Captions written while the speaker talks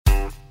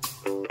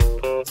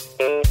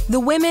The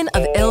Women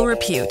of Ill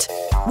Repute,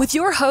 with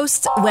your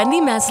hosts,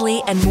 Wendy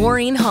Mesley and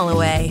Maureen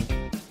Holloway.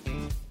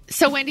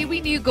 So, Wendy, we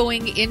knew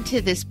going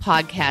into this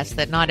podcast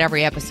that not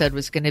every episode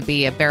was going to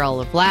be a barrel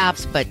of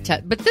laughs, but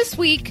this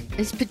week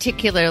is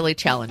particularly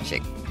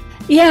challenging.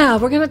 Yeah,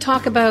 we're going to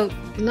talk about,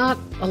 not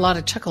a lot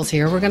of chuckles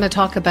here, we're going to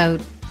talk about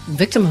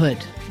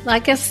victimhood. I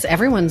guess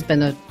everyone's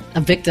been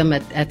a victim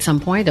at some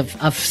point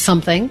of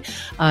something.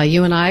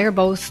 You and I are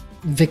both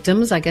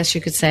victims, I guess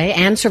you could say,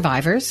 and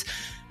survivors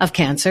of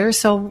cancer.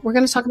 So we're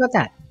going to talk about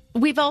that.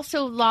 We've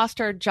also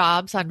lost our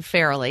jobs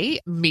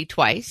unfairly, me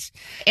twice,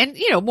 and,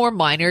 more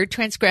minor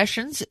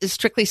transgressions.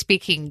 Strictly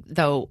speaking,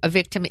 though, a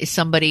victim is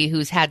somebody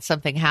who's had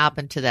something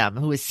happen to them,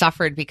 who has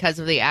suffered because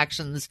of the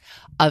actions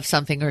of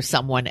something or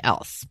someone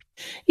else.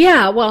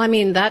 Yeah, well, I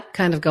mean, that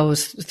kind of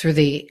goes through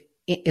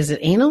is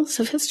it annals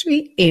of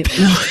history? No,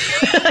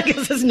 I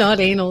guess it's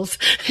not annals.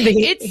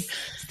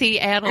 It's the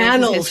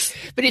annals.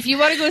 But if you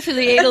want to go through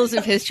the annals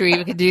of history,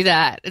 we can do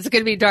that. It's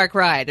going to be a dark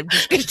ride. I'm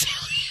just going to tell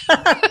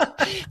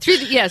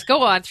you.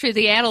 Go on, through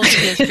the annals of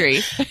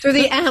history. Through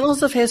the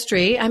annals of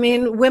history. I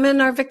mean, women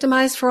are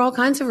victimized for all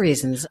kinds of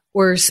reasons.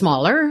 We're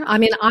smaller. I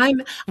mean,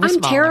 I'm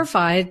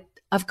terrified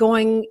of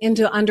going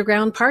into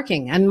underground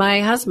parking. And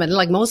my husband,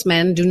 like most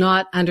men, do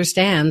not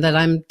understand that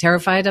I'm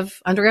terrified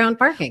of underground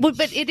parking. Well,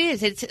 but it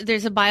is.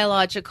 There's a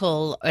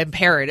biological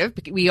imperative.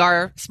 We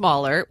are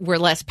smaller. We're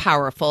less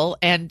powerful.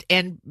 And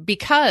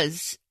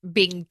because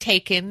being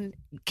taken,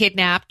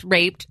 kidnapped,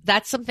 raped,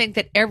 that's something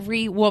that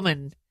every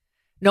woman,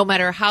 no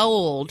matter how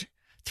old,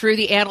 through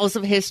the annals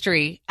of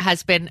history,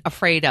 has been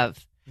afraid of.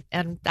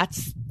 And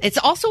it's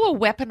also a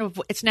weapon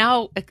of, it's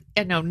now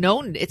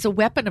known, it's a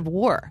weapon of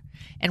war,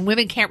 and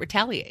women can't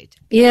retaliate.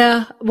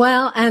 Yeah,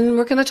 well, and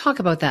we're going to talk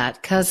about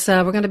that because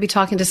we're going to be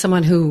talking to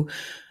someone who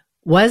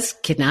was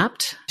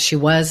kidnapped. She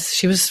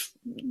was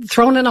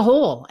thrown in a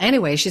hole.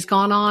 Anyway, she's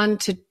gone on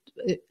to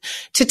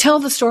tell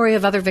the story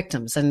of other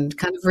victims and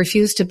kind of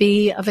refused to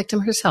be a victim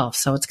herself.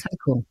 So it's kind of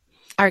cool.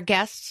 Our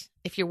guest,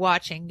 if you're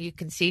watching, you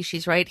can see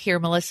she's right here,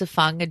 Mellissa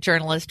Fung, a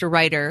journalist, a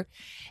writer,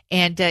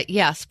 and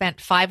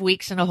spent 5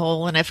 weeks in a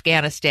hole in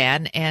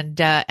Afghanistan, and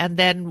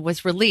then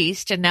was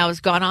released, and now has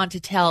gone on to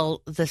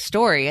tell the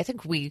story. I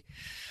think we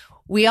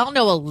all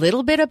know a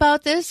little bit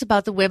about this,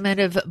 about the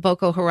women of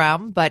Boko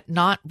Haram, but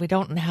we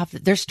don't have,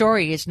 their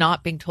story is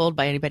not being told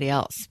by anybody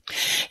else.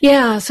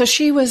 Yeah. So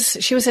she was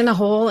in a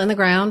hole in the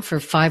ground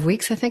for 5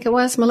 weeks, I think it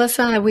was,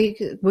 Mellissa.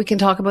 We can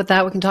talk about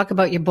that. We can talk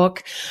about your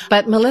book.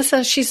 But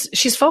Mellissa,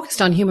 she's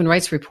focused on human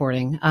rights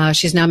reporting.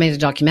 She's now made a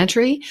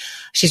documentary.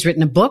 She's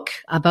written a book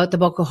about the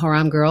Boko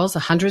Haram girls,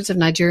 hundreds of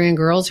Nigerian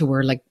girls who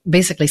were like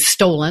basically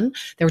stolen.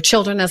 They were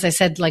children. As I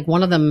said, like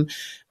one of them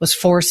was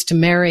forced to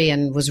marry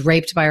and was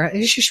raped by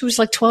her. She was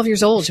like 12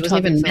 years old. She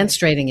wasn't even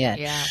menstruating yet.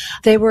 Yeah.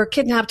 They were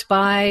kidnapped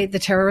by the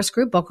terrorist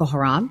group Boko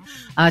Haram,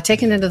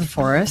 taken into the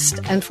forest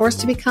and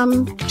forced to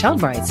become child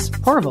brides.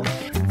 Horrible.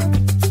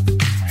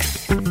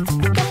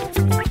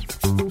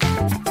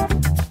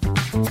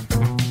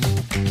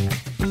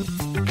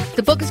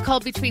 The book is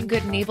called Between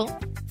Good and Evil.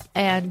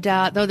 And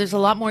though there's a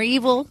lot more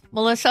evil,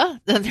 Mellissa,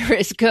 than there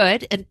is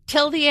good,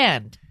 until the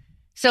end.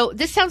 So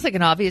this sounds like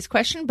an obvious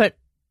question, but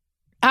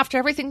after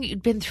everything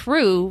you'd been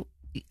through,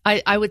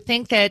 I would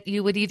think that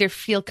you would either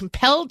feel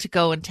compelled to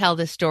go and tell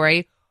this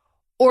story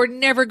or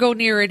never go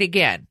near it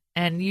again.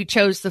 And you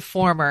chose the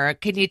former.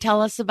 Can you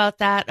tell us about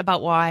that,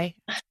 about why?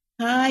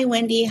 Hi,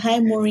 Wendy. Hi,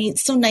 Maureen.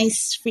 So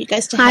nice for you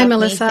guys to have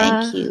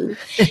Mellissa. me.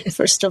 Thank you.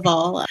 First of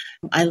all,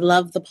 I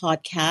love the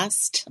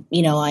podcast.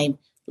 I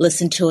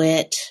listen to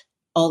it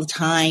all the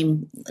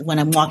time when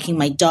I'm walking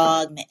my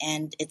dog.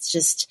 And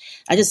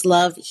I just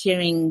love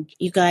hearing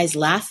you guys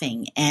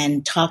laughing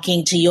and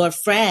talking to your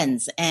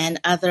friends and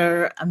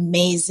other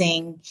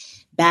amazing,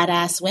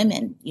 badass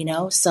women,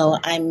 So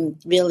I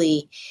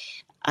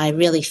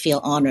really feel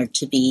honored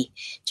to be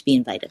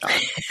invited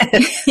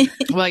on.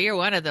 Well, you're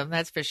one of them.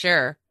 That's for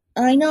sure.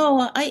 I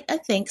know. I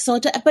think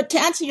so. But to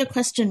answer your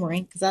question,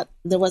 Maureen, because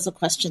there was a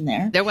question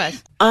there. There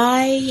was.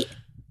 I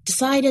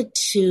decided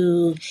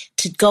to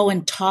go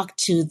and talk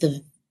to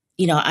the,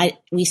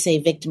 we say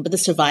victim, but the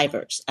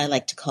survivors, I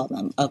like to call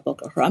them, of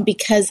Boko Haram,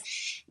 because,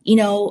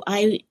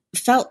 I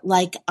felt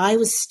like I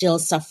was still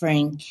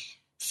suffering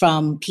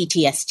from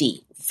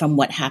PTSD from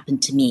what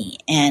happened to me.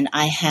 And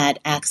I had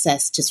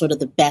access to sort of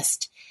the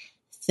best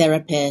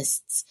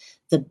therapists,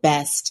 the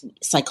best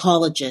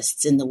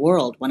psychologists in the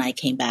world when I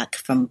came back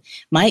from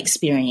my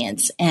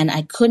experience. And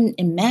I couldn't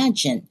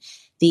imagine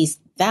these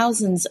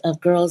thousands of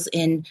girls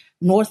in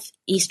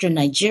northeastern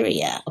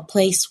Nigeria, a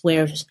place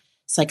where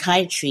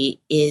psychiatry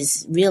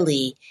is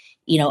really,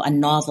 a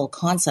novel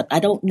concept. I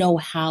don't know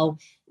how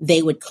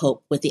they would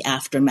cope with the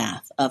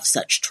aftermath of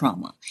such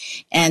trauma.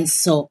 And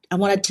so I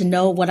wanted to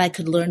know what I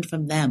could learn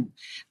from them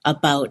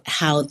about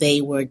how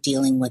they were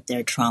dealing with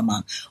their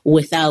trauma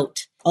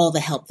without all the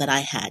help that I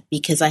had,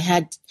 because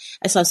I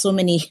saw so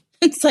many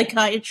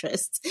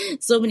psychiatrists,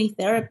 so many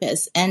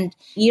therapists. And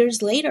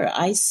years later,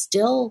 I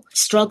still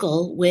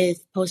struggle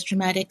with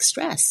post-traumatic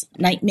stress,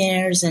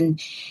 nightmares.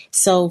 And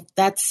so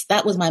that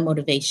was my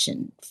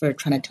motivation for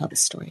trying to tell the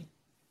story.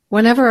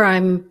 Whenever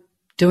I'm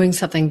doing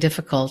something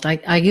difficult.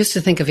 I used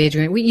to think of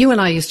Adrian, you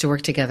and I used to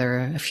work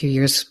together a few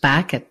years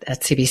back at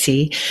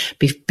CBC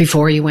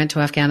before you went to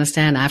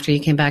Afghanistan, after you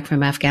came back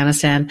from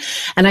Afghanistan.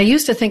 And I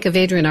used to think of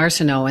Adrian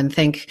Arsenault and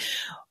think,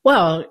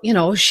 well,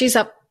 she's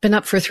been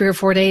up for 3 or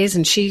 4 days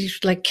and she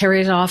like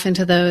carried it off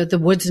into the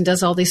woods and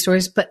does all these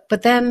stories.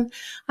 But then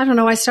I don't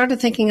know, I started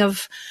thinking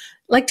of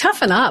like,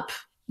 toughen up,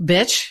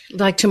 bitch,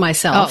 like to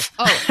myself.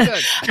 Oh,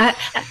 good.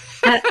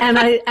 And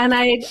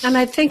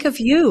I think of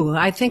you.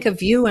 I think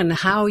of you and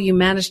how you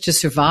managed to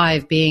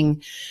survive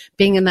being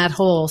in that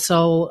hole.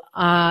 So,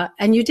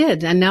 and you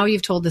did. And now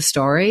you've told the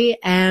story.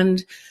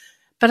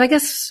 But I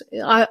guess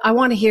I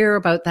want to hear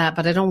about that,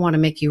 but I don't want to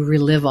make you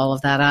relive all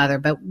of that either.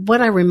 But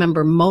what I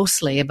remember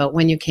mostly about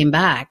when you came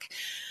back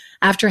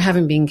after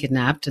having been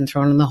kidnapped and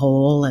thrown in the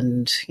hole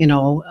and,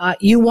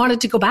 you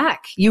wanted to go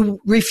back. You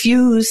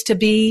refused to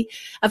be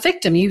a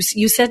victim. You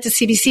said to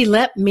CBC,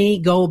 let me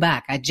go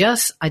back. I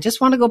just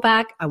want to go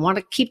back. I want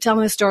to keep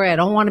telling the story. I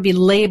don't want to be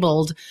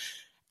labeled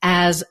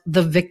as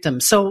the victim.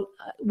 So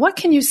what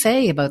can you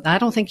say about that? I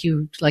don't think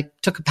you like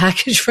took a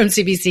package from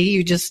CBC.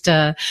 You just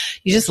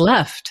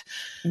left.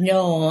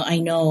 No, I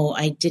know.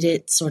 I did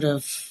it sort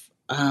of,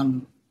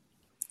 I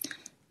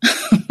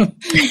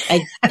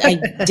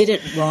did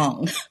it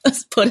wrong.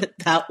 Let's put it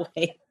that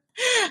way.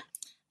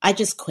 I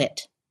just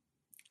quit.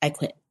 I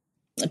quit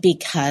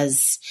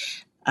because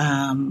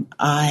there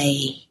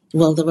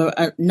were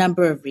a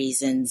number of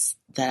reasons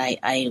that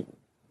I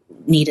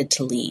needed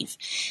to leave.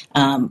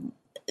 And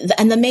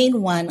the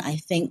main one, I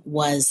think,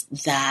 was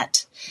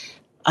that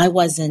I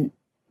wasn't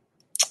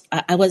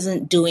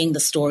doing the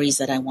stories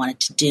that I wanted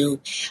to do.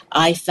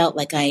 I felt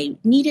like I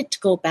needed to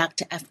go back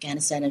to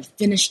Afghanistan and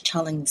finish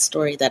telling the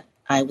story that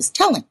I was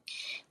telling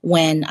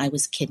when I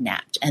was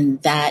kidnapped.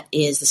 And that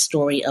is the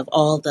story of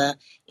all the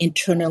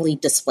internally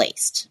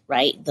displaced,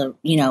 right? The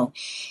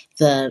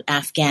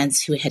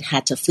Afghans who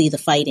had to flee the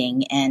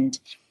fighting and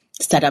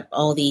set up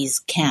all these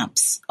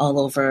camps all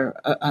over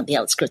on the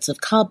outskirts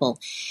of Kabul.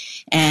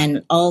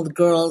 And all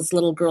the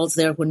little girls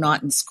there were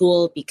not in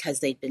school because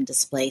they'd been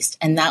displaced.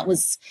 And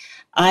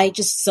I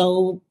just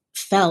so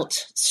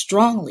felt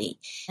strongly.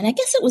 And I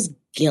guess it was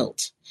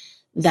guilt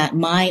that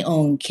my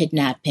own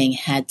kidnapping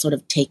had sort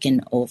of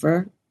taken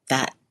over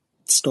that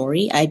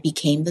story. I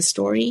became the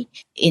story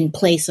in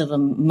place of a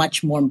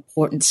much more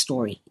important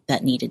story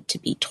that needed to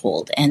be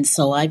told. And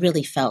so I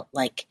really felt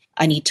like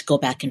I need to go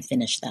back and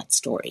finish that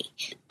story.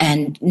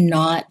 And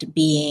not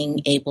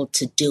being able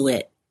to do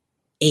it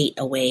ate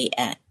away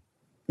at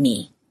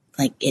me.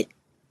 Like it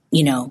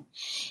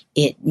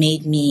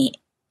made me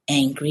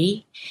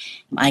angry.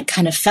 I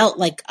kind of felt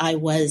like I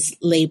was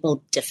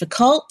labeled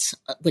difficult,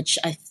 which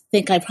I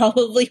think I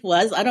probably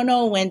was. I don't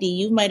know, Wendy,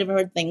 you might have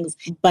heard things,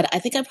 but I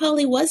think I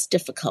probably was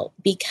difficult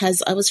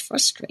because I was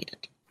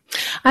frustrated.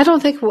 I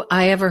don't think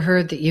I ever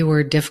heard that you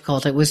were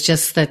difficult. It was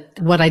just that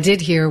what I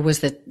did hear was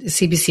that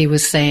CBC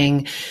was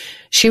saying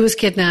she was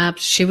kidnapped,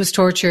 she was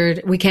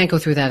tortured, we can't go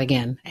through that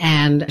again.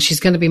 And she's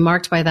going to be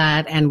marked by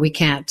that and we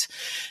can't.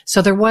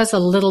 So there was a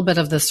little bit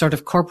of the sort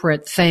of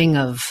corporate thing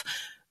of,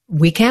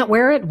 we can't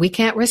wear it, we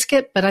can't risk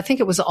it, but I think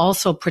it was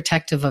also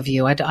protective of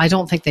you. I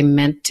don't think they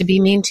meant to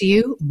be mean to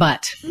you,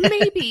 but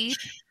maybe.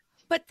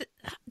 But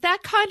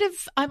that kind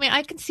of,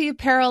 I can see a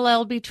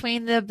parallel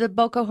between the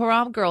Boko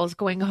Haram girls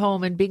going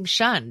home and being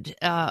shunned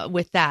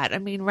with that.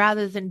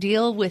 Rather than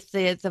deal with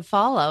the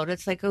fallout,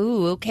 it's like,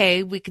 ooh,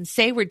 okay, we can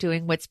say we're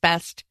doing what's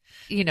best,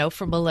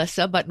 for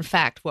Mellissa, but in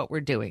fact, what we're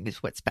doing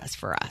is what's best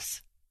for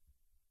us.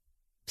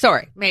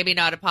 Sorry, maybe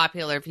not a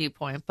popular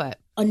viewpoint, but...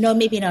 Oh, no,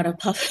 maybe not a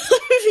popular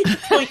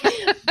viewpoint,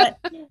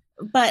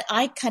 but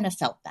I kind of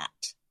felt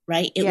that,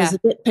 right? It was a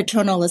bit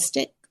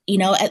paternalistic,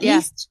 at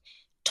least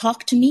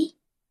talk to me,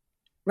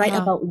 right,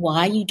 about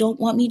why you don't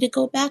want me to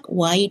go back,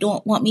 why you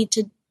don't want me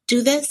to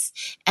do this,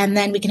 and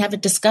then we can have a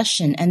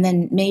discussion, and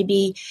then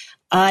maybe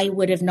I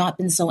would have not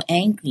been so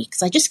angry,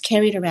 because I just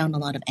carried around a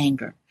lot of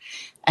anger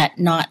at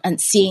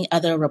seeing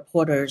other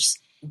reporters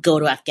go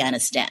to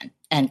Afghanistan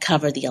and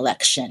cover the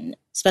election,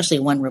 especially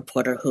one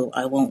reporter who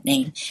I won't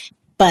name.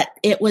 But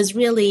it was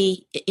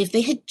really, if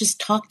they had just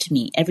talked to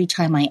me every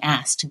time I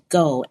asked to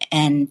go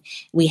and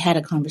we had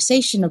a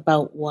conversation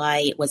about why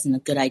it wasn't a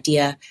good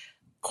idea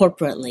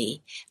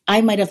corporately,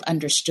 I might have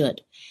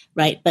understood,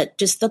 right? But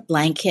just the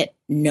blanket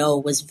no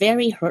was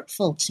very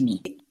hurtful to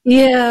me.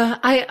 Yeah,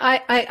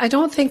 I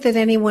don't think that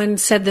anyone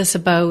said this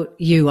about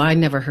you. I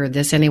never heard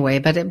this anyway,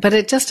 but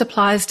it just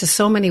applies to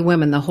so many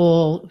women. The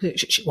whole,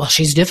 well,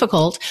 she's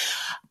difficult,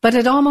 but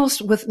it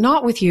almost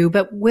not with you,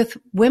 but with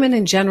women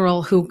in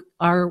general who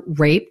are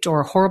raped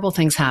or horrible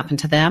things happen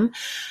to them.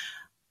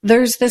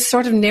 There's this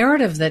sort of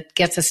narrative that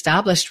gets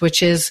established,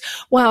 which is,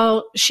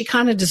 well, she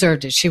kind of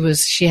deserved it.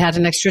 She had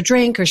an extra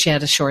drink or she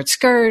had a short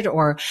skirt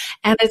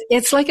and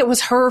it's like it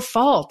was her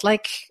fault.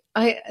 Like,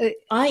 and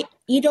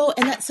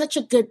that's such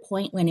a good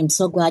point, Wendy. I'm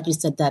so glad you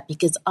said that,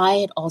 because I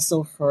had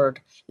also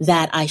heard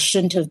that I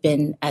shouldn't have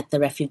been at the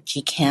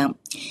refugee camp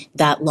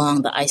that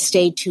long, that I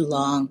stayed too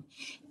long.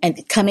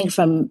 And coming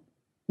from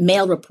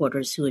male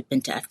reporters who had been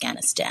to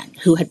Afghanistan,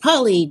 who had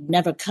probably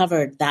never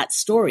covered that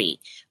story,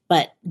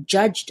 but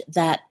judged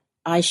that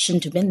I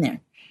shouldn't have been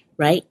there.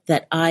 Right?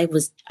 That I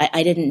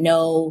didn't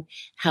know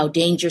how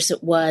dangerous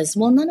it was.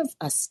 Well, none of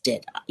us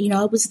did.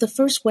 I was the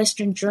first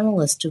Western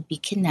journalist to be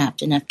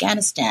kidnapped in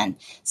Afghanistan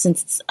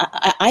since,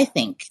 I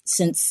think,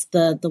 since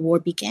the war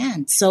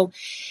began. So,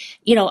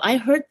 I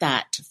heard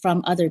that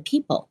from other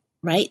people,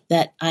 right?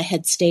 That I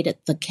had stayed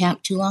at the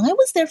camp too long. I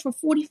was there for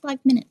 45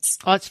 minutes.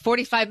 Oh, it's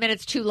 45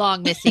 minutes too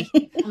long, Missy.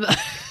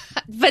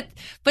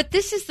 But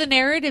this is the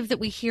narrative that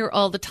we hear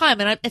all the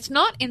time. And it's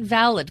not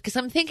invalid, because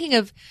I'm thinking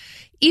of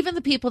even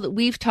the people that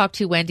we've talked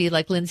to, Wendy,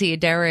 like Lindsay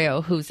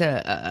Addario, who's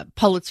a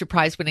Pulitzer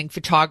Prize winning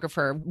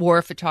photographer,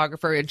 war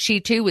photographer, and she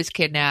too was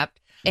kidnapped.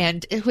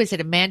 And who is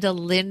it? Amanda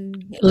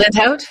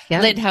Lindhout?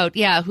 Yeah. Lindhout,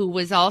 yeah, who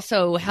was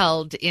also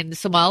held in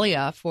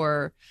Somalia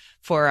for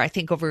I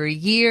think over a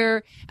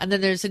year. And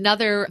then there's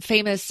another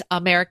famous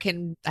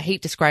American, I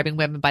hate describing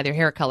women by their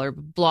hair color,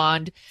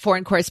 blonde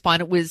foreign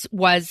correspondent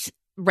was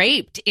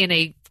raped in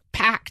a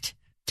packed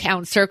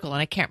town circle,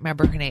 and I can't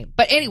remember her name.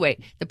 But anyway,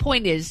 the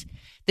point is,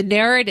 the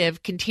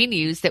narrative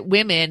continues that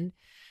women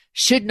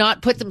should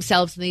not put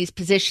themselves in these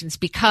positions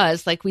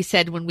because, like we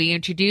said when we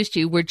introduced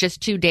you, we're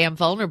just too damn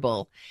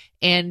vulnerable.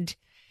 And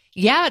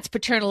yeah, it's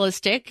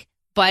paternalistic,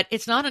 but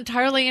it's not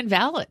entirely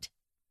invalid.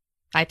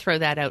 I throw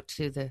that out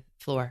to the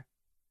floor.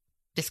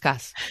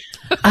 Discuss.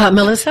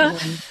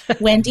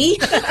 Mellissa? Wendy?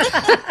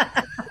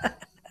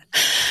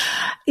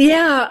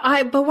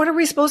 Yeah, but what are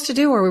we supposed to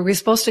do? Are we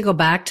supposed to go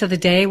back to the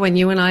day when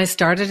you and I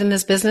started in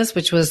this business,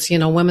 which was,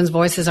 women's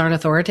voices aren't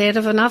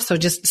authoritative enough, so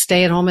just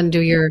stay at home and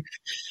do your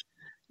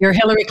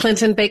Hillary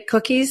Clinton baked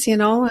cookies? I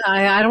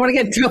don't want to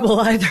get in trouble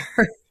either.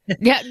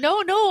 Yeah,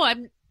 no,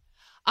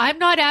 I'm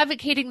not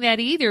advocating that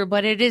either,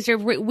 but it is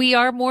we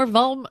are more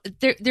vulnerable.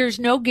 There's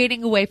no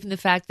getting away from the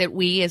fact that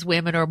we as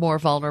women are more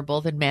vulnerable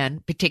than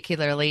men,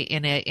 particularly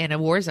in a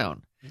war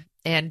zone,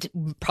 and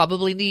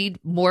probably need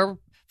more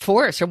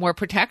force or more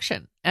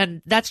protection.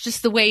 And that's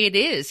just the way it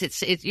is.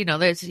 It's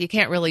you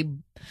can't really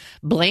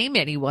blame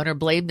anyone or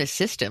blame the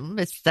system.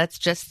 That's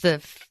just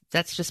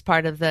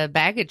part of the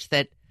baggage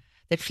that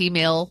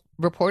female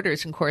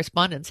reporters and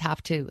correspondents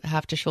have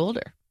to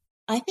shoulder.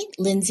 I think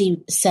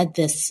Lindsay said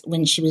this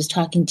when she was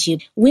talking to you.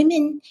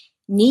 Women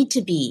need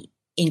to be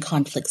in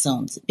conflict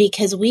zones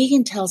because we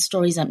can tell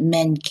stories that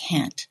men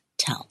can't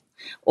tell,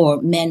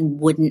 or men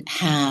wouldn't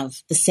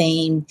have the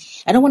same,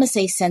 I don't want to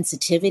say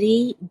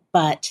sensitivity,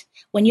 but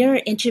when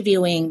you're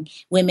interviewing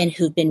women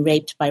who've been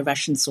raped by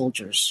Russian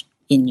soldiers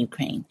in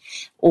Ukraine,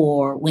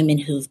 or women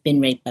who've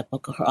been raped by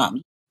Boko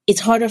Haram,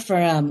 it's harder for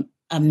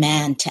a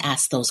man to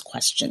ask those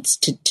questions,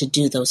 to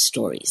do those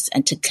stories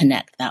and to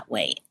connect that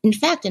way. In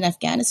fact, in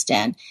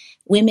Afghanistan,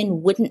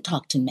 women wouldn't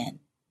talk to men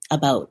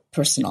about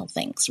personal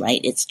things,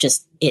 right?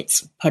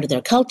 It's part of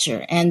their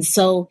culture. And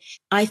so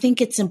I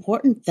think it's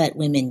important that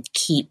women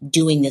keep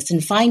doing this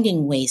and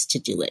finding ways to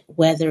do it,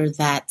 whether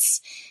that's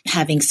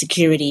having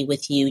security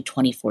with you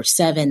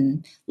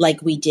 24/7,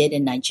 like we did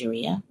in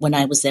Nigeria. When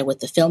I was there with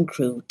the film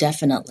crew,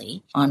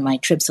 definitely. On my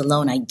trips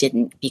alone, I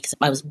didn't, because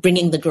I was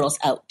bringing the girls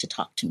out to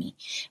talk to me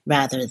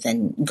rather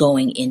than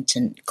going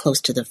into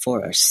close to the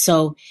forest.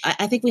 So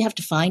I think we have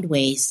to find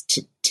ways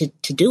to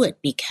do it,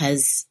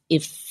 because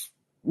if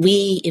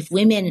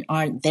women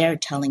aren't there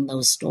telling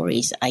those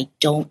stories, I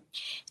don't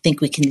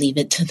think we can leave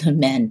it to the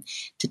men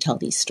to tell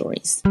these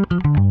stories.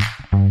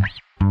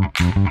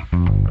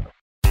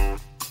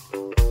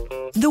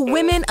 The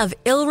women of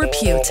ill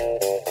repute.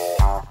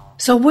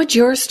 So would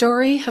your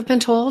story have been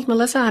told,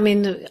 Mellissa? I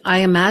mean, I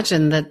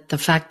imagine that the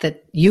fact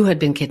that you had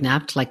been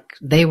kidnapped, like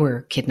they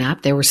were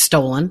kidnapped, they were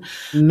stolen.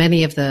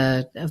 Many of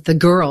the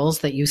girls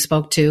that you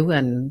spoke to,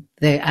 and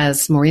they,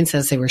 as Maureen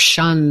says, they were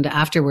shunned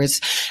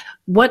afterwards.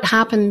 What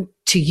happened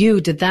to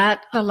you? Did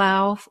that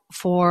allow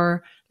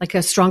for like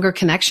a stronger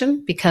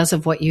connection because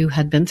of what you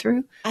had been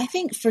through? I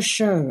think for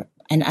sure.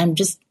 And I'm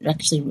just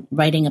actually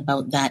writing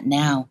about that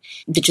now,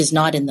 which is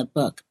not in the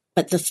book.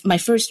 But my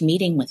first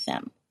meeting with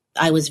them,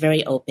 I was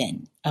very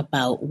open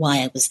about why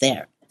I was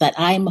there. But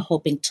I'm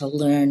hoping to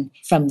learn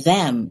from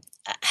them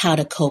how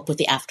to cope with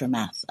the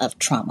aftermath of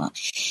trauma.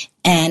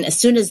 And as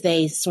soon as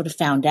they sort of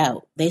found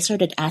out, they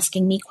started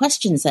asking me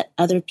questions that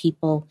other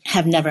people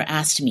have never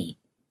asked me.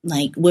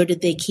 Like, where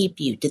did they keep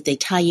you? Did they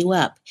tie you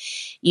up?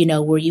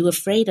 Were you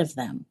afraid of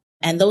them?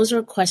 And those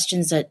are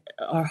questions that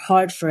are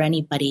hard for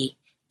anybody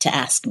to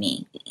ask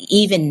me,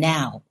 even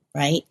now,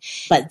 right?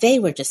 But they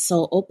were just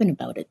so open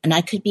about it. And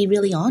I could be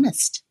really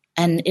honest.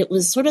 And it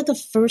was sort of the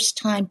first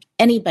time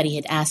anybody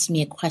had asked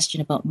me a question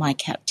about my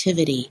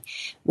captivity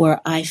where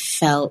I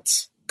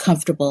felt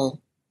comfortable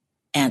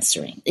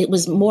answering. It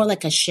was more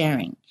like a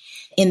sharing.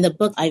 In the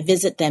book, I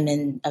visit them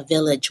in a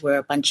village where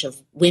a bunch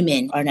of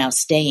women are now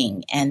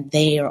staying, and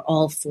they are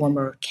all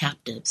former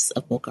captives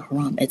of Boko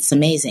Haram. It's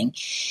amazing.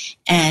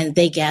 And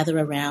they gather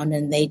around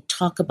and they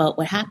talk about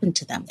what happened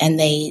to them, and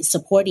they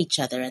support each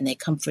other and they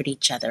comfort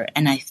each other.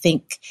 And I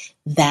think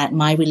that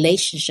my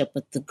relationship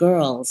with the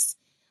girls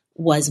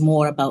was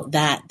more about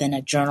that than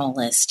a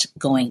journalist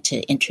going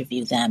to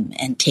interview them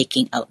and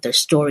taking out their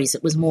stories.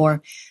 It was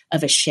more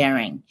of a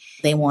sharing.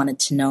 They wanted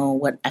to know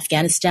what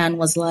Afghanistan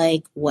was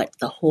like, what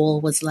the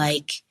hole was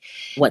like,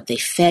 what they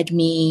fed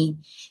me.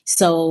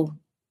 So,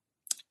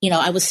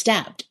 I was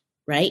stabbed,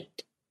 right?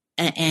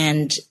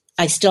 And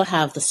I still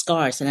have the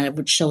scars, and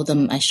I showed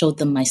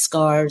them my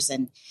scars.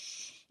 And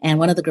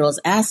one of the girls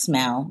asked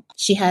Mal,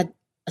 she had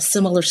a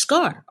similar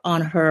scar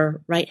on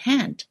her right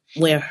hand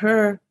where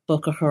her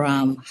Boko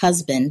Haram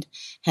husband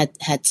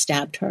had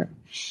stabbed her.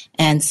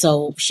 And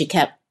so she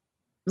kept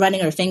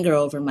running her finger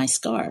over my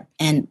scar.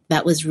 And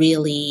that was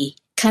really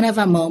kind of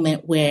a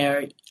moment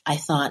where I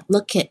thought,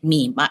 look at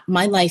me.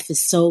 My life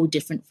is so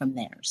different from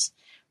theirs,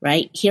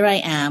 right? Here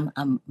I am,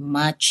 a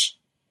much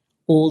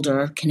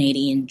older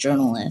Canadian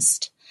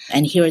journalist.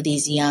 And here are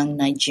these young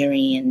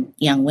Nigerian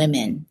young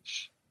women.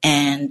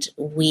 And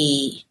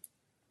we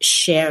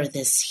share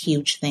this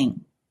huge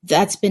thing.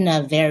 That's been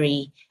a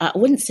very, I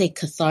wouldn't say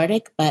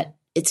cathartic, but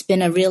it's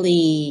been a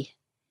really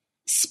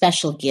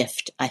special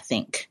gift, I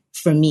think,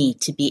 for me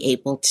to be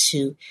able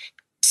to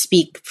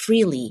speak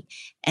freely.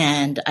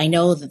 And I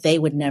know that they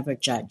would never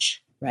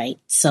judge, right?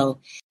 So,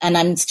 and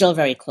I'm still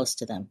very close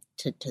to them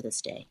to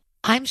this day.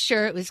 I'm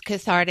sure it was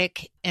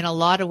cathartic in a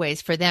lot of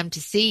ways for them to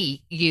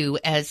see you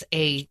as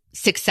a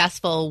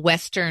successful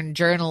Western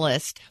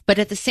journalist, but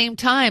at the same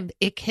time,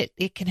 it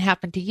can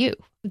happen to you.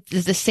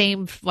 The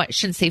same, I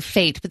shouldn't say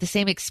fate, but the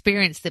same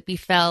experience that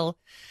befell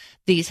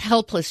these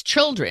helpless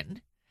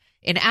children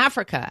in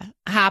Africa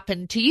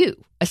happened to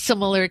you, a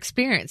similar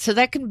experience. So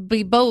that can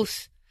be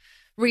both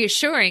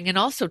reassuring and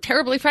also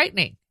terribly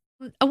frightening.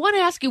 I want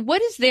to ask you,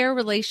 what is their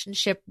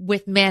relationship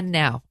with men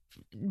now,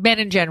 men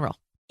in general?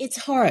 It's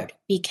hard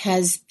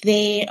because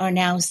they are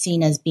now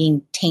seen as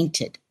being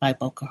tainted by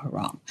Boko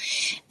Haram.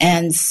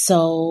 And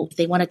so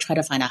they want to try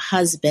to find a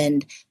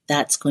husband.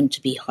 That's going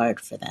to be hard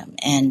for them.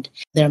 And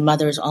their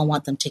mothers all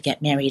want them to get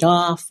married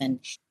off. And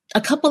a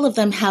couple of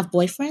them have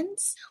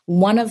boyfriends.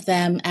 One of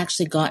them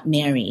actually got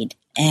married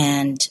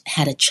and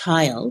had a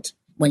child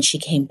when she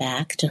came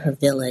back to her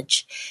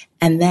village.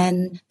 And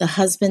then the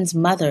husband's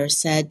mother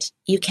said,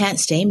 you can't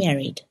stay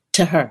married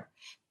to her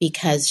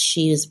because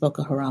she is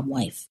Boko Haram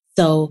wife.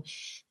 So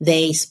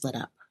they split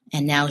up,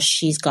 and now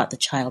she's got the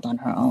child on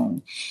her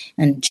own,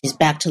 and she's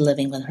back to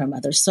living with her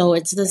mother. So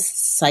it's this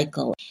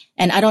cycle,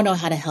 and I don't know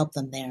how to help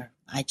them there.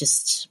 I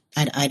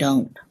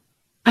don't.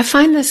 I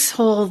find this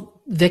whole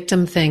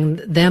victim thing,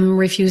 them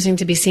refusing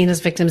to be seen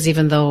as victims,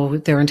 even though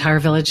their entire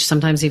village,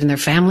 sometimes even their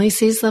family,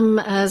 sees them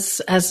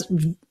as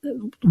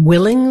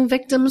willing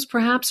victims,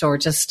 perhaps, or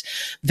just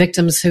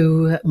victims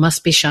who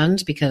must be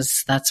shunned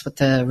because that's what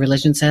the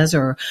religion says,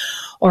 or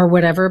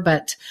whatever.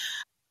 But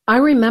I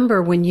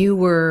remember when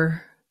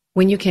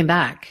you came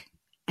back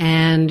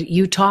and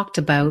you talked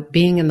about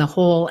being in the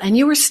hole, and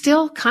you were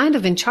still kind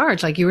of in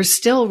charge, like you were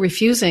still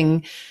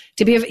refusing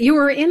to be, you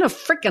were in a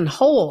freaking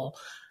hole.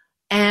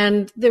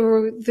 And there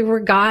were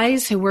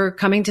guys who were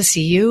coming to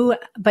see you,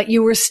 but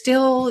you were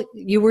still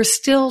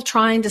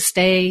trying to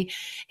stay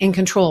in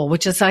control,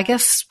 which is, I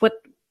guess,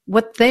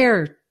 what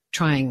they're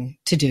trying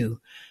to do.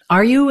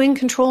 Are you in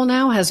control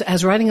now?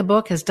 Has writing a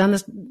book, has done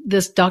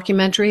this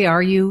documentary?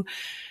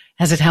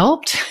 Has it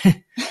helped?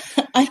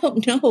 I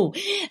don't know.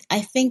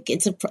 I think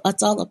it's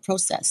all a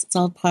process. It's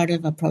all part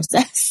of a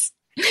process.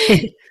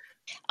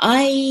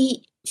 I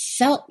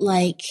felt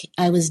like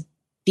I was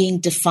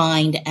being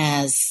defined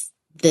as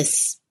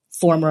this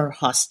former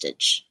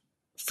hostage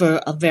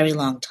for a very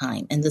long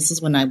time. And this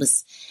is when I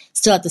was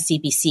still at the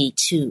CBC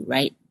too,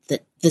 right?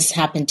 That this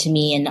happened to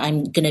me and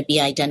I'm going to be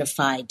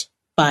identified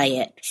by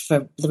it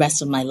for the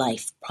rest of my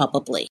life,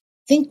 probably.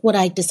 I think what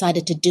I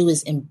decided to do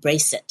is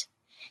embrace it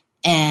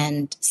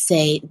and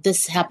say,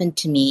 this happened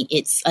to me.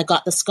 I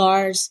got the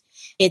scars.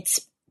 It's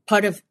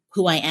part of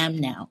who I am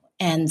now.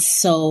 And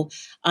so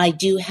I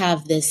do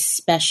have this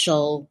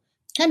special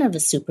kind of a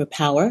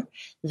superpower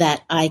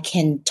that I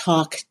can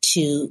talk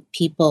to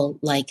people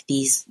like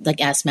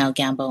Asmao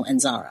Gambo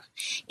and Zara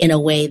in a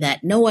way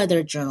that no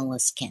other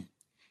journalist can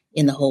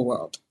in the whole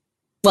world.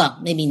 Well,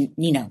 maybe,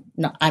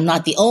 I'm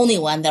not the only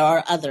one. There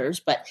are others,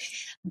 but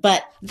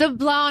the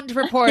blonde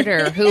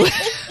reporter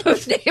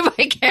whose name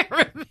I can't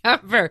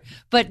remember.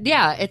 But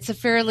yeah, it's a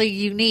fairly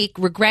unique,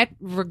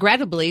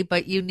 regrettably,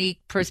 but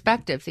unique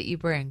perspective that you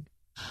bring.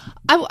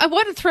 I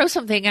want to throw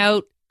something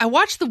out. I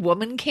watched The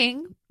Woman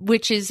King,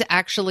 which is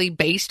actually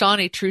based on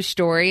a true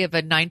story of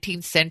a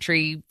 19th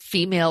century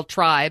female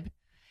tribe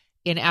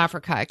in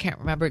Africa. I can't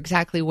remember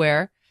exactly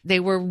where. They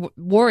were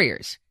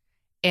warriors,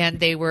 and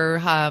they were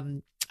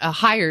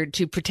hired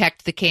to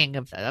protect the king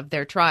of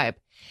their tribe.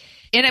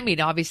 And I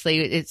mean, obviously,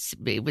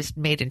 it was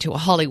made into a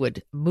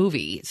Hollywood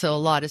movie, so a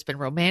lot has been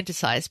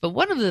romanticized. But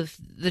one of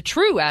the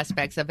true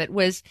aspects of it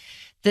was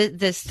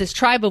this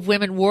tribe of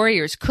women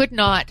warriors could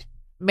not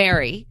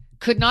marry,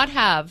 could not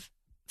have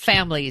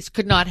families,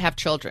 could not have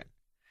children.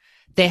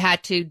 They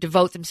had to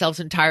devote themselves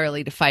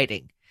entirely to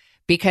fighting,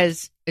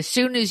 because as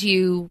soon as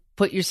you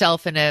put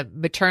yourself in a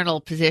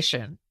maternal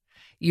position,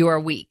 you are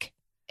weak.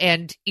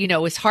 And,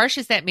 as harsh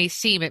as that may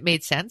seem, it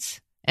made sense.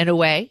 in a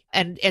way.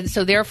 And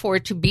so therefore,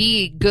 to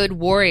be good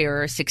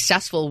warrior,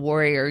 successful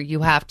warrior,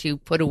 you have to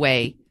put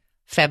away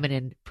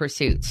feminine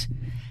pursuits.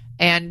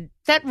 And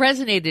that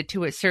resonated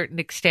to a certain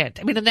extent.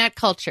 I mean, in that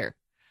culture,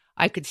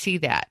 I could see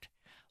that.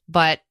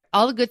 But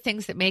all the good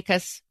things that make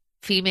us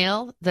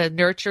female, the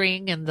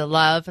nurturing and the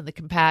love and the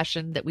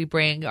compassion that we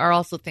bring, are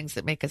also things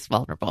that make us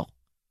vulnerable.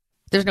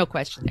 There's no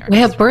question there. We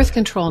have birth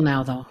control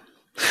now, though.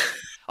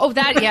 Oh,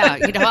 that, yeah.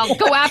 I'll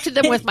go after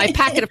them with my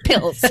packet of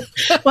pills.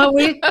 Well,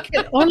 we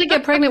can only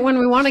get pregnant when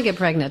we want to get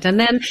pregnant. And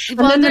then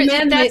the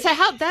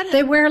men,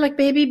 they wear like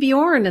baby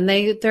Bjorn, and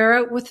they're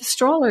out with the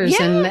strollers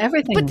and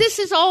everything. But this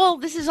is all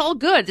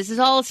good. This is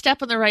all a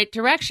step in the right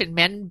direction.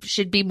 Men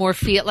should be more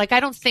I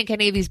don't think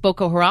any of these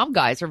Boko Haram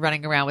guys are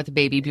running around with a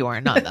baby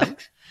Bjorn on them.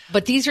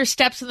 But these are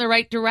steps in the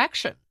right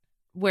direction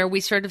where we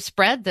sort of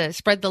spread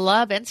the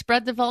love and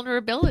spread the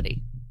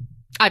vulnerability.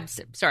 I'm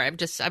sorry. I'm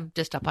just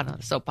up on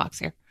a soapbox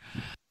here.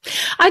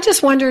 I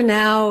just wonder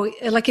now,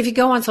 like if you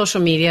go on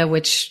social media,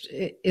 which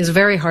is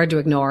very hard to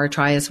ignore,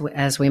 try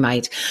as we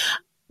might,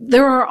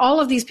 there are all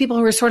of these people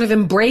who are sort of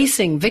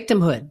embracing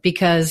victimhood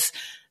because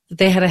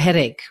they had a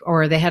headache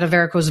or they had a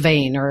varicose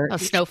vein or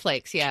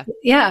snowflakes. Yeah.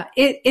 Yeah.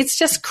 It's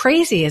just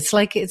crazy. It's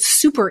like, it's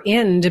super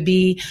in to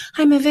be,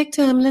 I'm a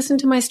victim. Listen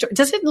to my story.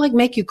 Does it like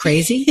make you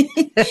crazy?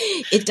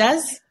 It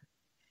does.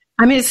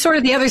 I mean, it's sort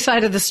of the other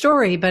side of the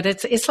story, but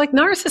it's like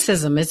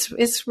narcissism.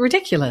 It's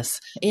ridiculous.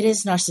 It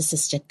is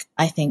narcissistic,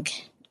 I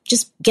think.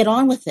 Just get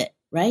on with it,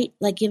 right?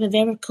 Like you have a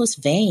varicose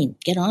vein.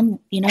 Get on,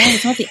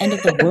 it's not the end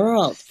of the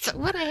world. So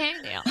what a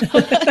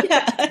hangnail.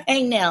 Yeah,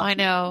 hangnail. I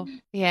know.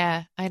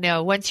 Yeah, I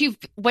know. Once you've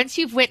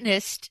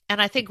witnessed,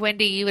 and I think,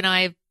 Wendy, you and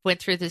I went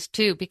through this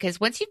too, because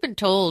once you've been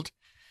told,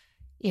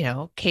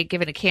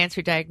 given a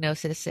cancer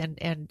diagnosis,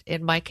 and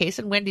in my case,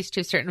 and Wendy's to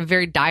a certain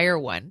very dire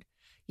one,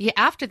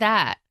 after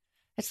that,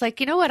 it's like,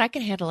 you know what? I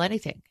can handle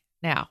anything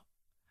now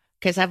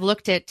because I've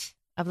looked at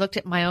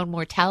my own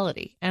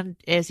mortality. And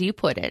as you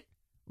put it,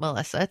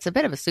 Mellissa, it's a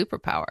bit of a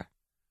superpower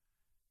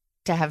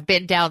to have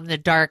been down the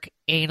dark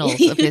annals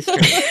of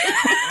history.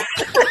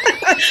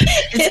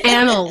 It's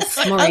annals,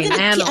 Maureen,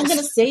 annals. I'm going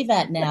to say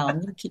that now. I'm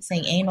going to keep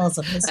saying annals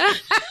of history.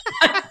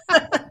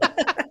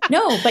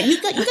 No, but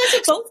you guys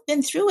have both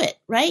been through it,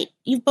 right?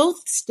 You've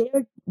both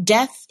stared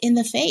death in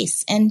the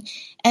face. And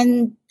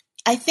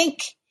I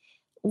think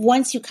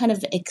once you kind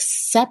of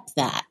accept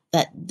that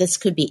this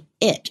could be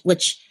it,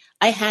 which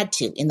I had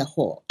to in the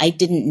hole. I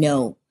didn't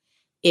know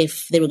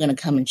if they were going to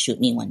come and shoot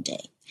me one day.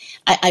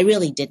 I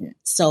really didn't.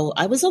 So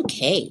I was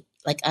okay.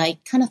 Like I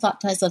kind of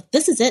thought to myself,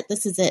 this is it.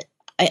 This is it.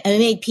 I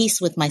made peace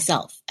with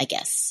myself, I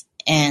guess.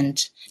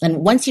 And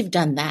once you've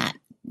done that,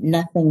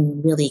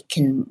 nothing really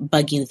can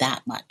bug you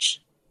that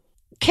much.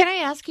 Can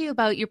I ask you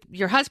about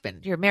your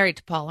husband? You're married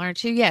to Paul,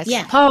 aren't you? Yes.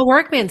 Yeah. Paul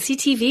Workman,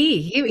 CTV.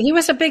 He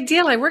was a big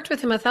deal. I worked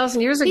with him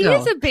 1,000 years ago. He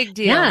is a big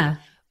deal. Yeah.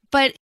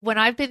 But when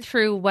I've been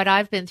through what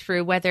I've been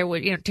through, whether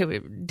to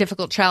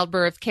difficult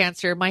childbirth,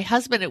 cancer, my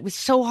husband, it was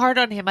so hard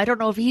on him. I don't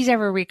know if he's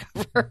ever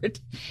recovered.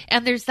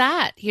 And there's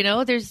that,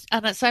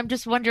 so I'm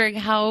just wondering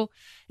how,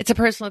 it's a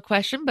personal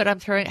question, but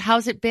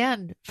how's it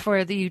been for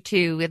you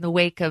two in the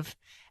wake of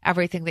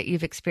everything that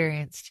you've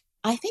experienced?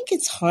 I think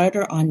it's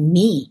harder on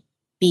me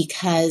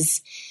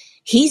because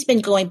he's been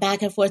going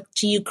back and forth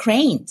to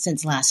Ukraine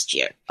since last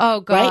year.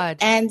 Oh, God. Right?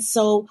 And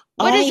so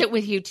what is it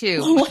with you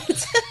two?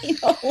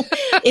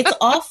 It's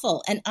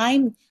awful. And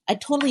I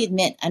totally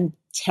admit I'm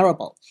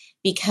terrible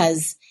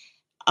because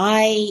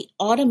I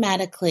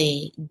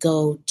automatically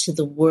go to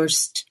the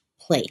worst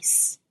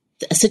place.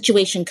 A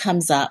situation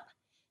comes up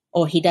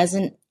or he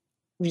doesn't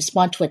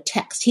respond to a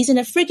text. He's in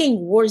a frigging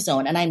war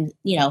zone and I'm,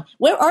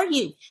 where are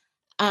you?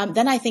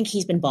 Then I think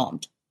he's been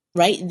bombed,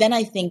 right? Then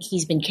I think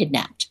he's been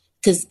kidnapped.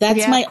 Because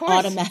that's my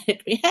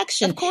automatic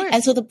reaction. Of course.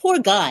 And so the poor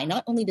guy,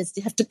 not only does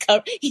he have to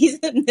cover, he's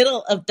in the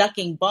middle of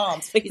ducking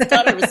bombs, but he's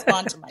got to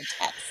respond to my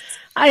texts.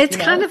 It's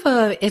kind of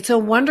it's a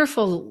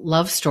wonderful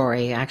love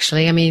story,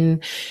 actually. I mean,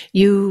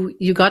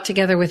 you got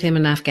together with him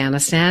in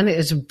Afghanistan. It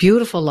was a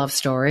beautiful love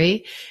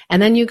story.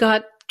 And then you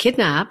got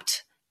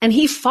kidnapped and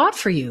he fought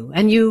for you.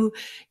 And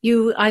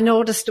I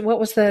noticed, what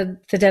was the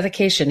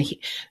dedication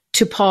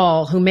to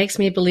Paul, who makes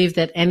me believe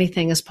that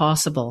anything is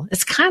possible.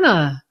 It's kind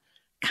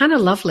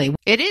of lovely.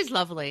 It is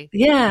lovely.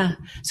 Yeah.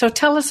 So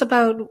tell us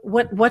about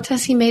what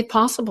has he made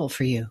possible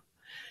for you?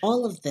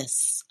 All of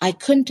this. I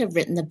couldn't have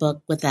written the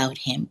book without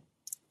him.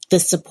 The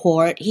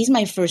support. He's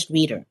my first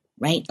reader,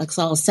 right? Like,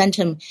 so I'll send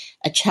him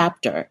a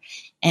chapter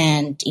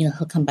and, he'll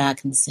come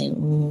back and say,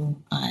 oh,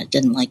 I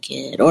didn't like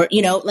it. Or,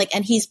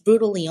 and he's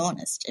brutally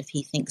honest if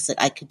he thinks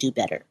that I could do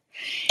better.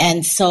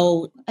 And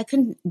so I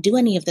couldn't do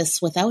any of this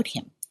without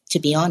him, to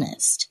be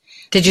honest.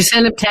 Did you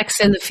send him texts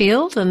in the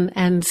field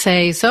and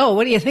say, so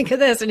what do you think of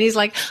this? And he's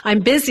like,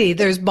 I'm busy.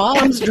 There's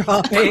bombs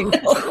dropping.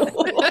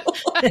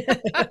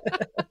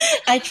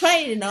 I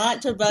try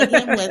not to bug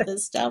him with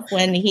this stuff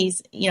when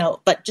he's,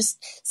 but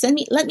just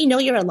let me know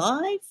you're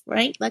alive,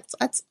 right?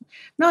 That's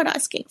not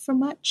asking for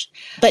much.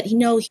 But,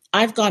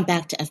 I've gone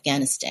back to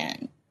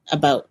Afghanistan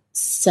about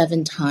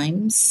 7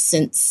 times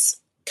since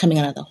coming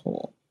out of the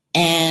hole.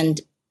 And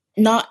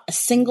not a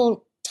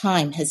single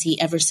time has he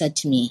ever said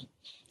to me,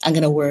 I'm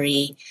going to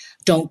worry,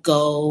 don't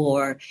go,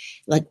 or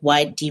like,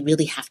 why do you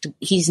really have to?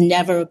 He's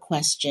never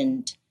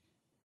questioned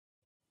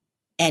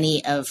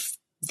any of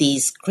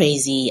these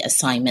crazy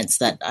assignments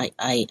that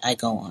I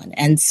go on.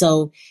 And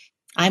so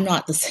I'm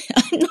not the same.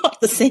 I'm not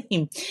the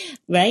same,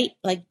 right?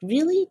 Like,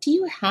 really? Do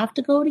you have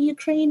to go to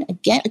Ukraine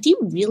again? Do you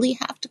really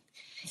have to?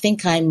 I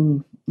think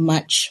I'm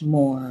much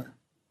more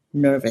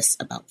nervous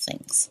about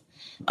things,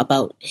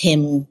 about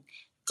him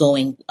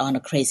going on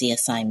a crazy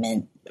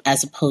assignment,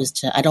 as opposed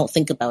to, I don't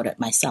think about it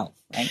myself,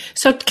 right?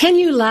 So can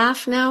you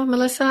laugh now,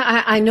 Mellissa?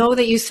 I know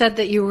that you said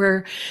that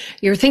you're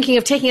thinking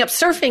of taking up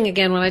surfing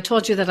again. When I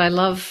told you that I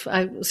love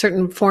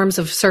certain forms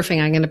of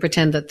surfing, I'm going to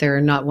pretend that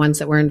they're not ones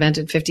that were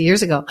invented 50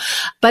 years ago.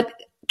 But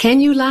can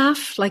you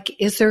laugh? Like,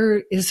 is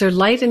there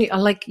light in you?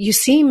 Like, you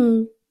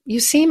seem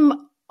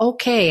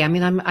okay. I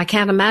mean, I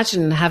can't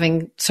imagine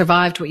having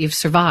survived what you've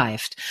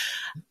survived.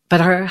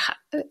 But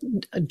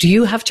do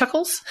you have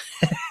chuckles?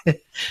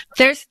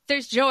 There's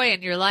joy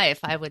in your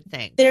life, I would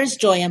think. There's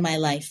joy in my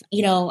life.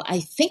 I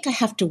think I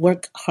have to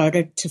work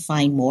harder to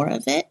find more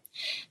of it,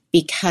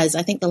 because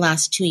I think the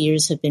last 2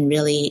 years have been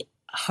really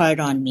hard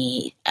on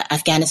me.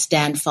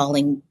 Afghanistan,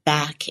 falling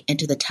back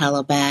into the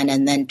Taliban,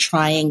 and then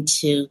trying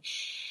to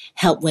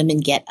help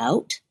women get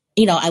out.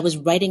 I was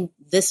writing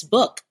this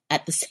book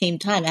at the same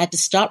time. I had to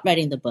stop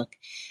writing the book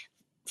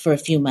for a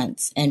few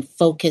months and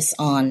focus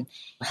on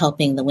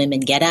helping the women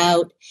get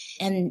out.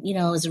 And,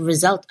 as a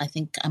result, I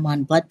think I'm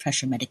on blood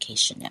pressure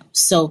medication now.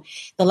 So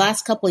the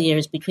last couple of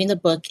years between the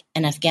book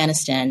and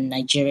Afghanistan,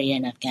 Nigeria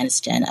and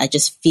Afghanistan, I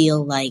just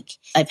feel like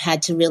I've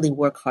had to really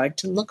work hard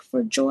to look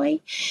for joy.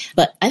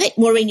 But I think,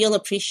 Maureen, you'll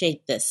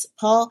appreciate this.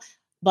 Paul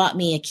bought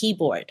me a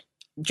keyboard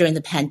during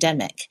the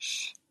pandemic,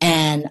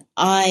 and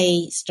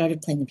I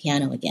started playing the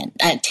piano again.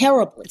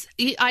 Terribly.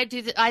 I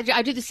do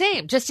the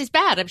same, just as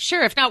bad, I'm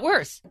sure, if not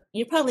worse.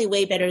 You're probably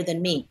way better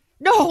than me.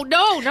 No.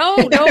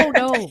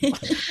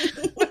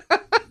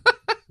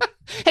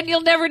 And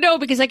you'll never know,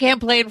 because I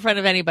can't play in front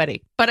of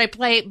anybody. But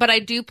I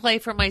do play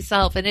for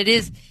myself, and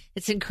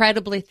it's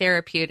incredibly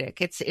therapeutic.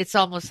 It's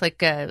almost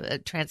like a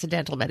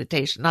transcendental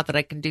meditation. Not that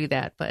I can do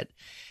that, but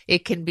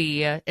it can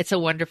be. It's a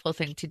wonderful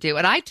thing to do.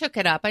 And I took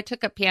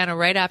up piano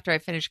right after I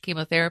finished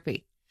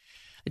chemotherapy.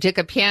 I took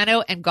up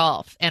piano and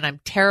golf, and I'm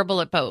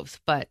terrible at both,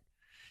 but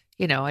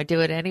I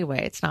do it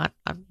anyway. It's not.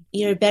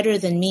 You're better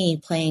than me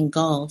playing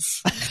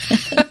golf.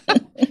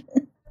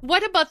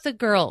 What about the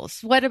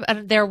girls?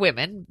 They're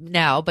women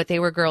now, but they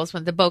were girls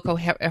when the Boko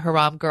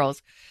Haram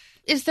girls.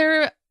 Is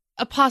there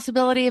a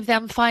possibility of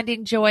them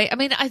finding joy? I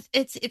mean,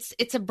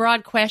 it's a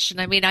broad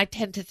question. I mean, I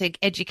tend to think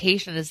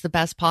education is the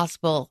best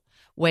possible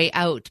way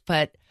out,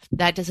 but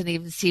that doesn't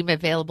even seem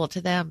available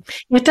to them.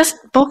 It does.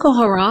 Boko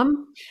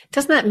Haram,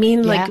 doesn't that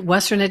mean like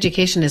Western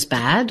education is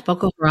bad?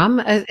 Boko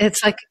Haram,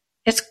 it's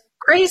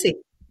crazy.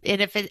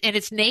 And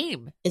its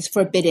name, it's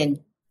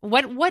forbidden.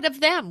 What of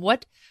them?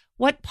 What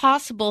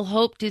possible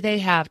hope do they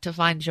have to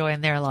find joy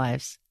in their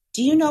lives?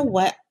 Do you know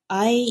what?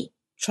 I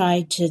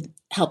tried to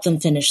help them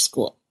finish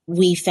school.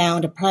 We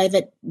found a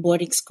private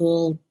boarding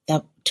school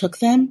that took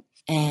them.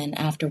 And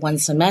after one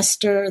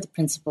semester, the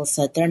principal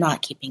said they're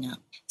not keeping up.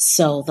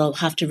 So they'll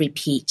have to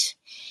repeat.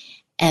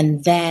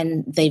 And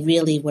then they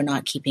really were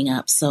not keeping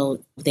up.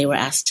 So they were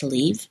asked to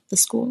leave the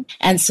school.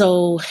 And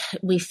so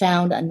we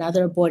found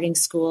another boarding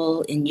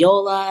school in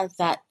Yola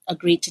that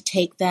agreed to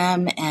take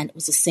them. And it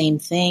was the same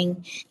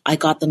thing. I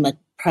got them a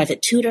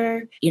private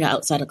tutor,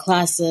 outside of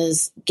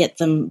classes, get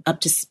them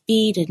up to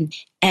speed.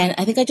 And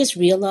I think I just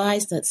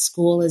realized that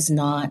school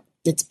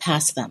it's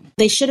past them.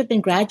 They should have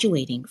been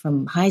graduating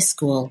from high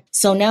school.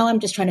 So now I'm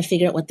just trying to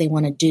figure out what they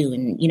want to do.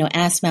 And,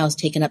 Asma has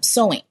taken up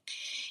sewing.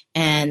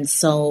 And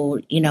so,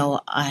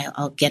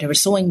 I'll get her a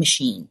sewing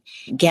machine.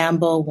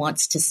 Gambo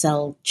wants to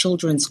sell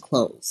children's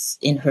clothes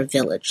in her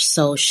village.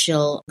 So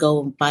she'll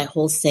go buy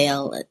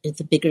wholesale at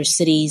the bigger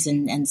cities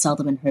and sell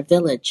them in her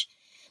village.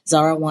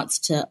 Zara wants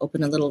to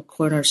open a little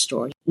corner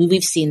store.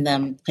 We've seen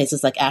them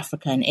places like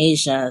Africa and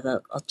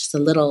Asia, just a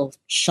little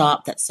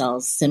shop that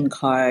sells SIM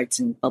cards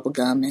and bubble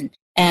gum.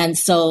 And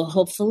so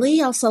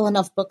hopefully I'll sell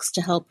enough books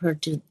to help her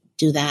do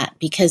that,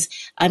 because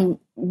I'm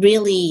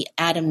really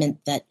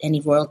adamant that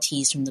any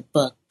royalties from the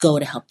book go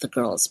to help the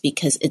girls,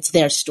 because it's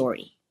their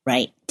story,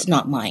 right? It's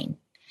not mine.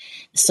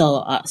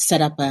 So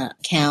set up an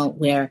account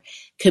where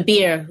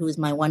Kabir, who is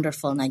my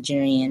wonderful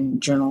Nigerian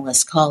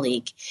journalist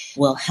colleague,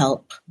 will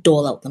help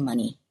dole out the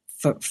money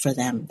for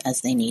them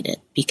as they need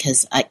it,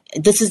 because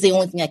this is the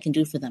only thing I can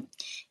do for them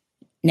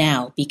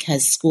now,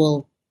 because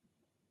school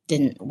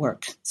didn't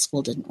work.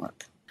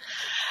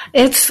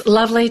 It's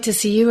lovely to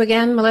see you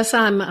again, Mellissa.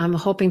 I'm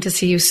hoping to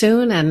see you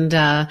soon,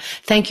 and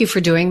thank you for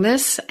doing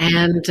this,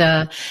 and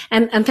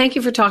thank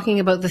you for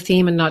talking about the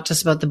theme and not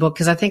just about the book,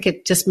 because I think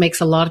it just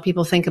makes a lot of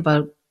people think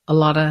about a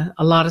lot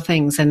of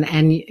things,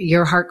 and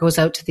your heart goes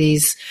out to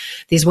these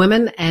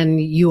women,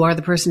 and you are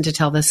the person to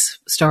tell this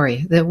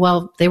story. They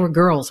were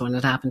girls when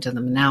it happened to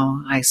them.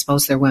 Now I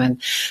suppose they're women,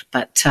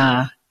 but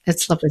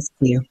it's lovely to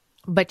see you.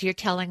 but you're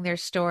telling their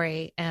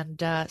story.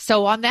 And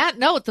so on that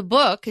note, the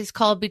book is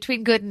called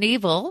Between Good and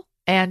Evil,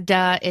 and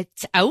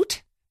it's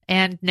out.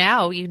 And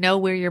now you know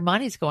where your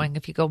money's going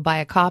if you go buy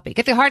a copy.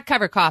 Get the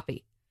hardcover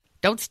copy.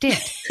 Don't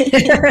stint.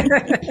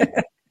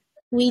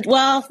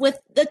 Well, with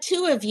the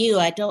two of you,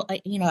 I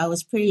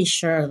was pretty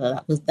sure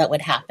that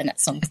would happen at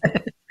some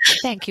point.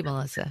 Thank you,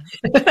 Mellissa.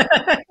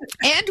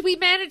 And we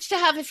managed to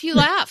have a few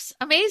laughs.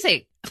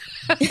 Amazing.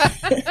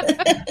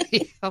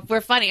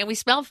 We're funny, and we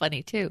smell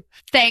funny too.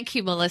 Thank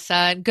you,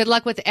 Mellissa, and good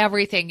luck with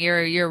everything.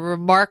 You're a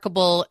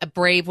remarkable, a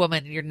brave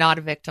woman. You're not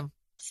a victim.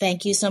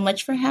 Thank you so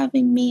much for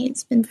having me.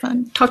 It's been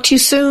fun. Talk to you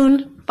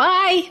soon.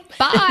 Bye.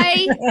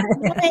 Bye.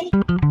 Bye.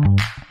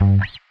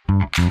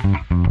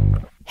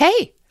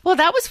 Hey. Well,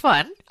 that was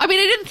fun. I mean,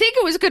 I didn't think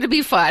it was going to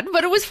be fun,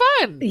 but it was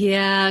fun.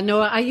 Yeah,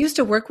 no, I used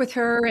to work with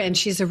her, and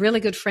she's a really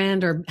good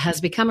friend, or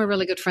has become a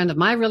really good friend of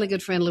my really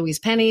good friend, Louise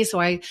Penny.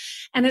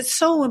 And it's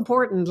so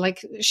important.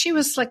 Like, she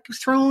was like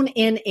thrown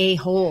in a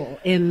hole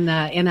in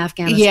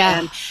Afghanistan.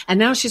 Yeah. And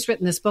now she's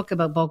written this book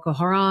about Boko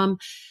Haram.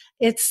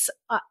 It's,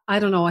 I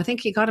don't know. I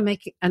think you got to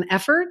make an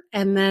effort,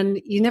 and then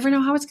you never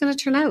know how it's going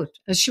to turn out.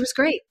 She was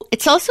great.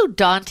 It's also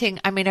daunting.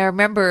 I mean, I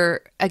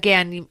remember,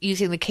 again,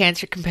 using the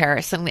cancer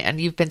comparison, and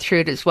you've been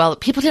through it as well.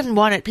 People didn't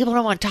want it. People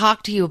don't want to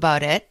talk to you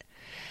about it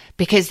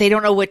because they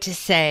don't know what to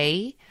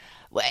say.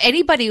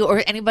 Anybody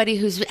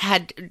who's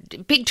had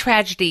big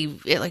tragedy,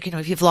 like,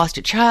 if you've lost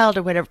a child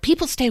or whatever,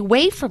 people stay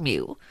away from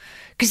you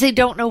because they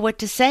don't know what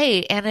to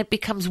say, and it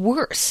becomes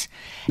worse.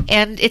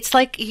 And it's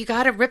like you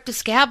got to rip the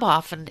scab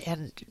off,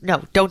 and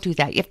no, don't do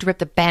that. You have to rip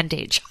the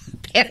bandage.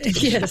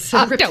 Yes,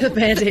 rip the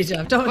bandage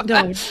off.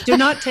 Do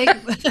not take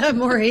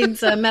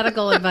Maureen's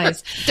medical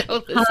advice.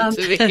 Don't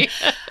listen to me.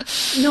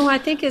 No, I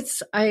think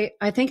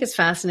it's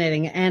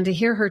fascinating, and to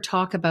hear her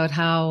talk about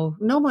how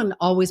no one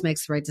always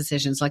makes the right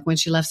decisions. Like when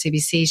she left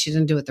CBC, she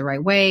didn't do it the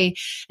right way,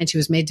 and she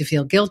was made to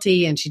feel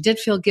guilty, and she did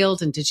feel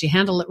guilt, and did she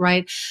handle it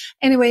right?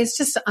 Anyway, it's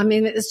just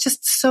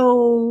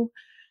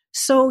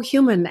so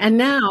human. And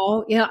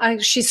now,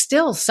 she's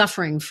still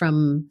suffering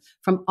from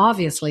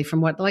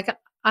what, like,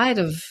 I'd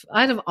have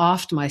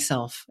offed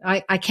myself.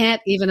 I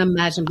can't even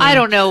imagine. I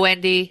don't know,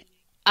 Wendy.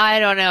 I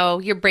don't know.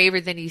 You're braver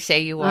than you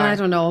say you are. I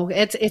don't know.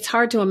 It's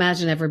hard to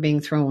imagine ever being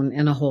thrown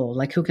in a hole.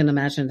 Like, who can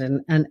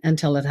imagine it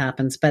until it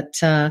happens? But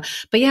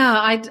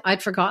yeah,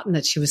 I'd forgotten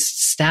that she was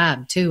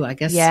stabbed too. I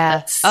guess.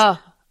 Yeah.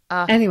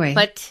 Anyway,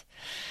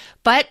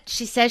 But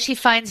she says she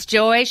finds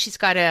joy. She's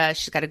got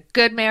a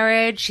good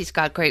marriage. She's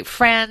got great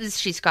friends.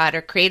 She's got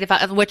her creative,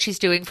 and what she's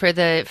doing for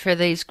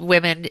these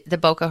women, the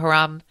Boko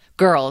Haram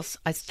girls.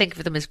 I think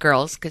of them as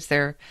girls because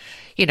they're,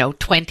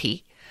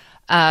 20,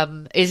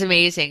 is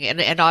amazing.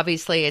 And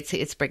obviously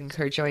it's bringing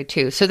her joy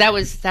too. So it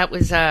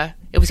was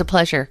a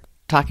pleasure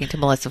talking to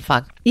Mellissa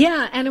Fung.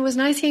 Yeah, and it was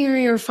nice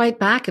hearing her fight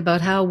back about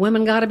how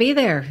women got to be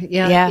there.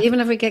 Yeah, even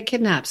if we get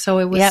kidnapped. So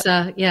it was,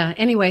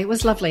 Anyway, it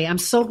was lovely. I'm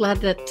so glad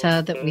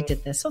that we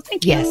did this. So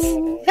thank you. Yes.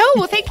 No,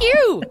 well, thank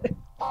you.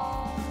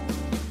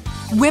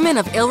 Women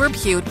of Ill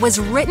Repute was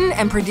written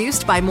and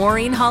produced by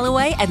Maureen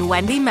Holloway and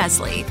Wendy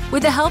Mesley,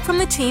 with the help from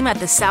the team at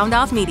the Sound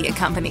Off Media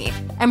Company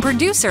and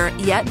producer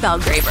Yet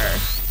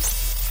Belgraver.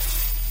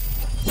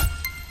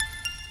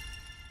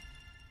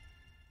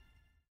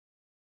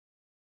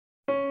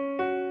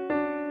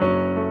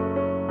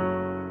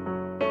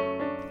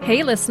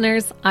 Hey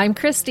listeners, I'm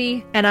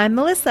Christy. And I'm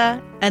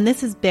Mellissa, and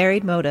this is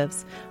Buried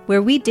Motives,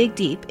 where we dig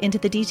deep into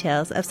the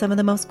details of some of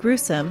the most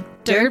gruesome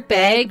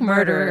dirtbag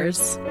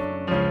murderers.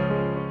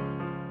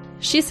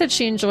 She said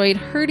she enjoyed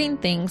hurting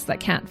things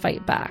that can't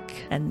fight back.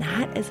 And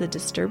that is a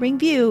disturbing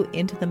view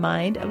into the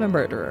mind of a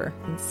murderer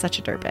and such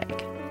a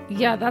dirtbag.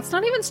 Yeah, that's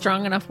not even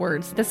strong enough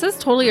words. This is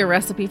totally a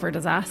recipe for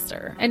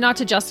disaster. And not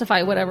to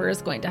justify whatever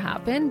is going to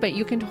happen, but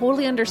you can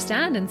totally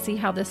understand and see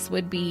how this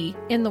would be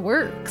in the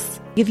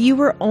works. If you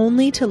were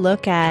only to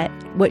look at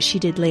what she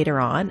did later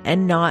on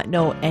and not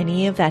know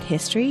any of that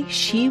history,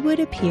 she would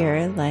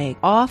appear like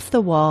off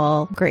the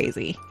wall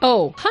crazy.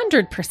 Oh,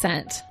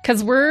 100%.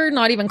 Because we're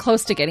not even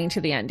close to getting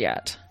to the end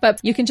yet. But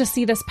you can just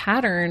see this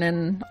pattern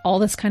and all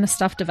this kind of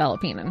stuff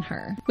developing in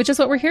her, which is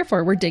what we're here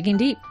for. We're digging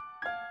deep.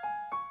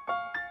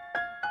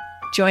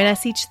 Join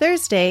us each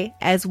Thursday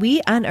as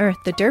we unearth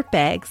the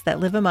dirtbags that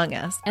live among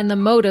us and the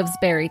motives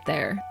buried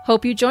there.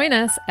 Hope you join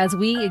us as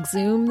we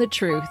exhume the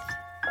truth.